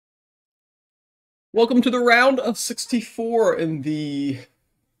Welcome to the round of 64 in the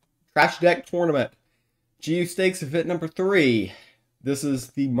Trash Deck Tournament. GU Stakes event number 3. This is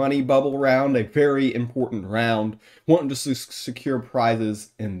the money bubble round, a very important round, wanting to secure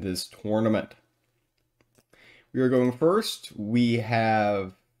prizes in this tournament. We are going first. We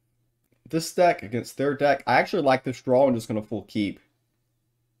have this deck against their deck. I actually like this draw. I'm just going to full keep.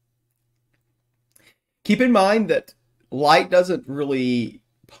 Keep in mind that light doesn't really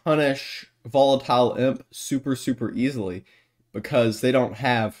punish volatile imp super easily because they don't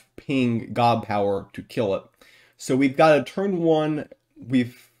have ping god power to kill it. So we've got a turn one.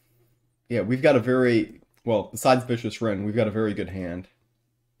 We've got a very, well, besides Vicious Wren, we've got a very good hand.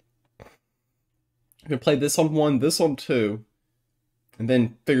 I'm gonna play this on 1, this on 2, and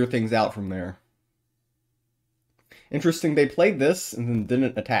then figure things out from there. Interesting, they played this and then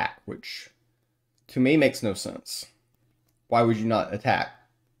didn't attack, which to me makes no sense. Why would you not attack?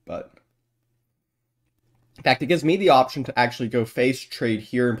 But in fact, it gives me the option to actually go face trade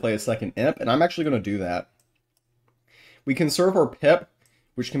here and play a second imp, and I'm actually going to do that. We conserve our pip,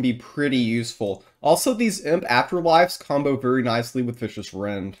 which can be pretty useful. Also, these imp afterlives combo very nicely with Vicious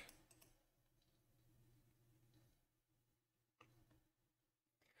Wren.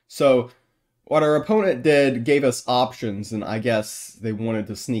 So, what our opponent did gave us options, and I guess they wanted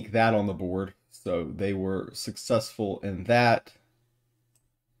to sneak that on the board. So they were successful in that.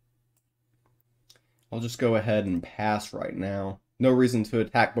 I'll just go ahead and pass right now. No reason to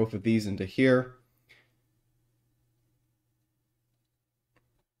attack both of these into here.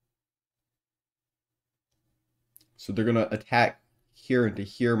 So they're going to attack here into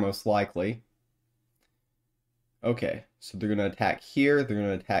here most likely. Okay, so they're going to attack here, they're going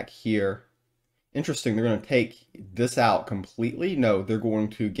to attack here. Interesting, they're going to take this out completely. No, they're going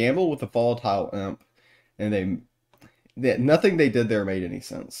to gamble with a volatile imp, and nothing they did there made any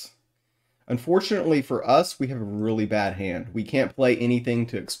sense. Unfortunately for us, we have a really bad hand. We can't play anything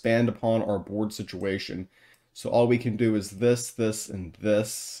to expand upon our board situation. So all we can do is this, and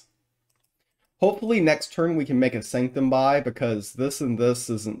this. Hopefully next turn we can make a Sanctum buy, because this and this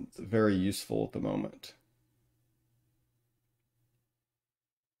isn't very useful at the moment.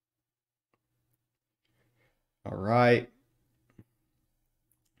 Alright.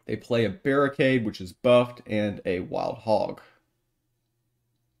 They play a Barricade, which is buffed, and a Wild Hog.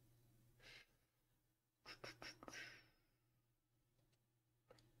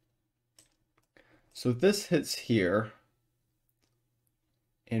 So this hits here,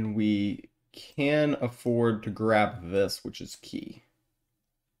 and we can afford to grab this, which is key.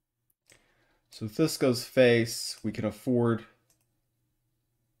 So if this goes face, we can afford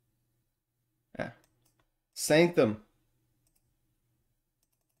Sanctum.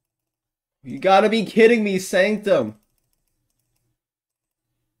 You gotta be kidding me, Sanctum.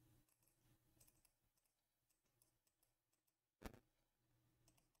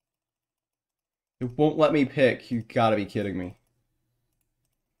 It won't let me pick. You gotta be kidding me.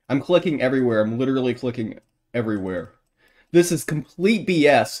 I'm clicking everywhere. I'm literally clicking everywhere. This is complete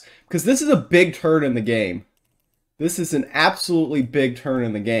BS, because this is a big turn in the game. This is an absolutely big turn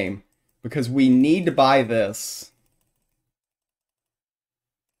in the game, because we need to buy this.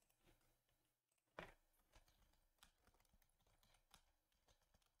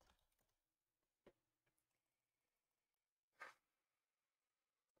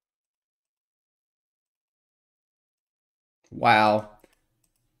 Wow.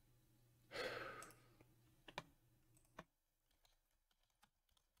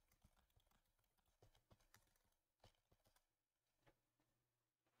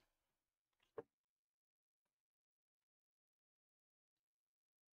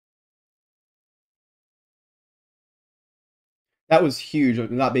 That was huge,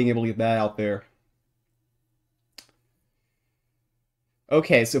 not being able to get that out there.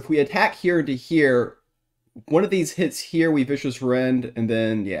 Okay, so if we attack here into here, one of these hits here, we Vicious Wren, and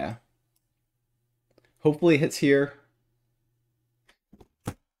then, yeah. Hopefully it hits here.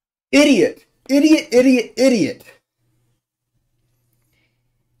 Idiot! Idiot, idiot, idiot!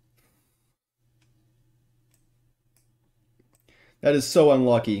 That is so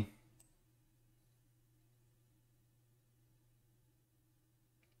unlucky.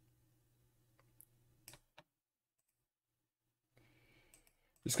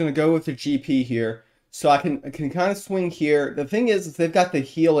 Just gonna go with the GP here. So I can kind of swing here. The thing is they've got the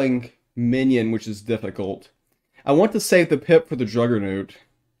healing minion, which is difficult. I want to save the pip for the Juggernaut.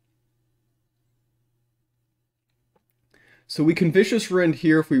 So we can Vicious Wren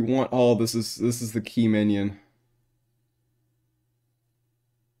here if we want. Oh, this is the key minion.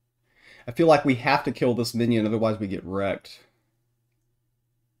 I feel like we have to kill this minion, otherwise we get wrecked.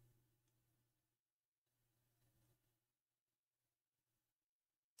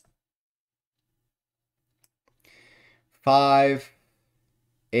 5,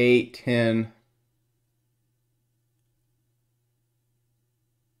 8, 10.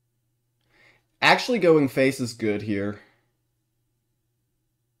 Actually, going face is good here.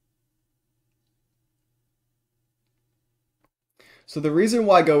 So the reason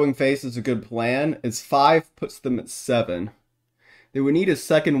why going face is a good plan is 5 puts them at 7. They would need a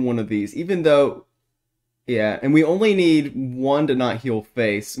second one of these, even though, yeah, and we only need one to not heal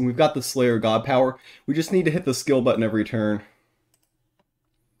face, and we've got the Slayer God Power. We just need to hit the skill button every turn.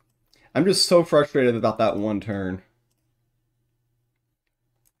 I'm just so frustrated about that one turn.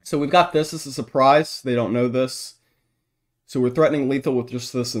 So we've got this as a surprise. They don't know this. So we're threatening lethal with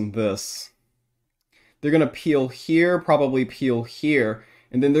just this and this. They're going to peel here, probably peel here,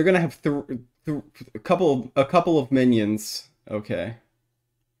 and then they're going to have a couple of minions. Okay.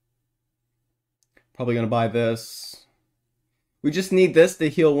 Probably going to buy this. We just need this to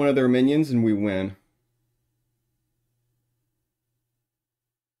heal one of their minions and we win.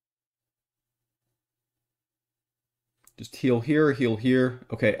 Just heal here, heal here.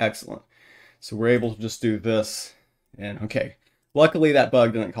 Okay, excellent. So we're able to just do this. And okay. Luckily that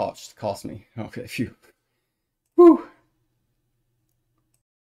bug didn't cost me. Okay, phew. Whew.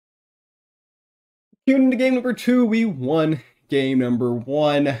 Queuing into game number 2, we won game number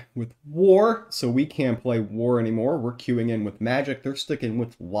 1 with War, so we can't play War anymore. We're queuing in with Magic. They're sticking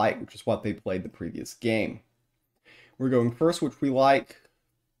with Light, which is what they played the previous game. We're going first, which we like.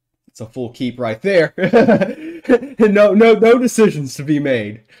 It's a full keep right there. No decisions to be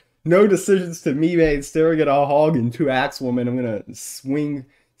made. No decisions to be made. Staring at a hog and 2 Axewomen. I'm gonna swing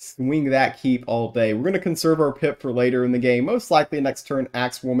that keep all day. We're gonna conserve our pip for later in the game. Most likely next turn,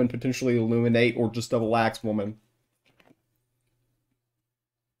 Axewoman, potentially Illuminate, or just double Axewoman.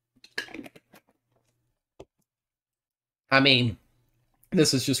 I mean,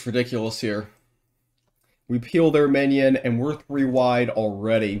 this is just ridiculous here. We peel their minion, and we're 3 wide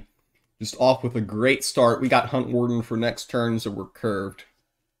already. Just off with a great start. We got Hunt Warden for next turn, so we're curved.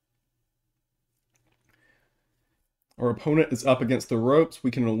 Our opponent is up against the ropes.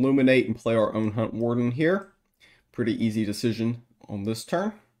 We can Illuminate and play our own Hunt Warden here. Pretty easy decision on this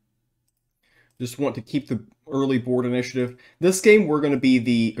turn. Just want to keep the early board initiative. This game, we're going to be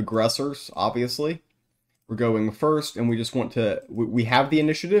the aggressors, obviously. We're going first, and we just want to... We have the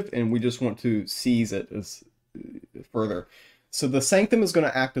initiative, and we just want to seize it as further. So the Sanctum is going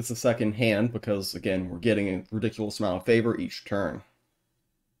to act as a second hand, because, again, we're getting a ridiculous amount of favor each turn.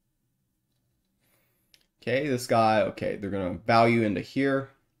 Okay, this guy, okay, they're going to value into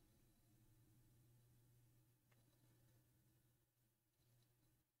here.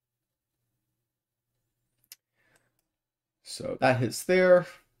 So that hits there.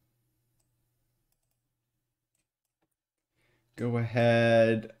 Go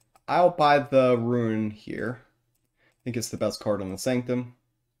ahead. I'll buy the Rune here. I think it's the best card on the Sanctum.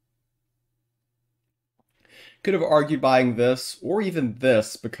 Could have argued buying this, or even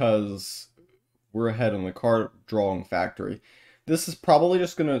this, because we're ahead on the card drawing factory. This is probably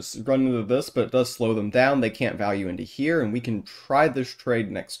just going to run into this, but it does slow them down. They can't value into here, and we can try this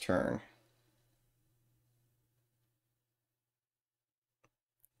trade next turn.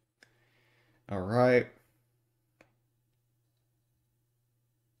 Alright.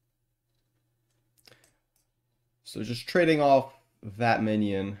 So just trading off that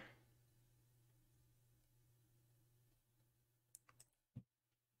minion.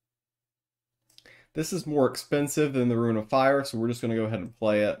 This is more expensive than the Rune of Fire, so we're just going to go ahead and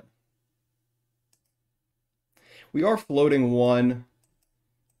play it. We are floating 1,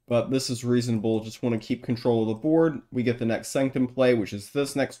 but this is reasonable. Just want to keep control of the board. We get the next Sanctum play, which is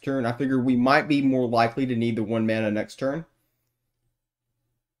this next turn. I figure we might be more likely to need the 1 mana next turn.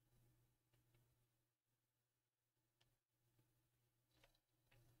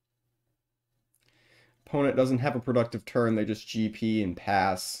 Opponent doesn't have a productive turn. They just GP and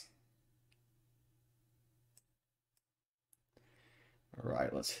pass.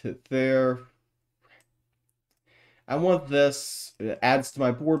 Alright, let's hit there. I want this. It adds to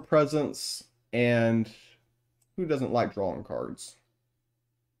my board presence, and who doesn't like drawing cards?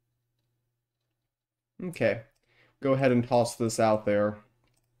 Okay, go ahead and toss this out there.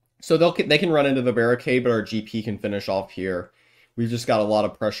 So they can run into the barricade, but our GP can finish off here. We've just got a lot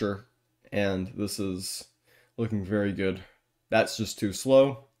of pressure, and this is looking very good. That's just too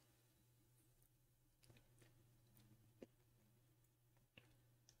slow.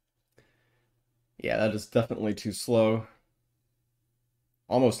 Yeah, that is definitely too slow.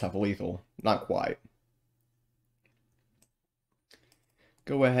 Almost have lethal. Not quite.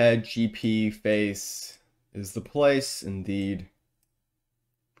 Go ahead, GP face is the place, indeed.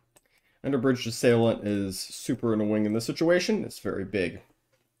 Underbridged Assailant is super annoying in this situation. It's very big.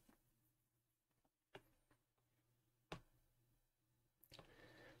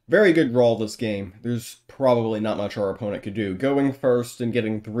 Very good draw this game. There's probably not much our opponent could do. Going first and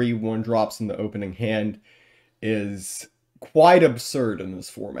getting 3 1-drops in the opening hand is quite absurd in this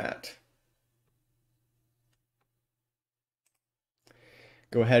format.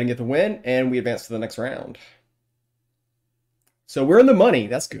 Go ahead and get the win, and we advance to the next round. So we're in the money.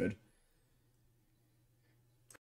 That's good.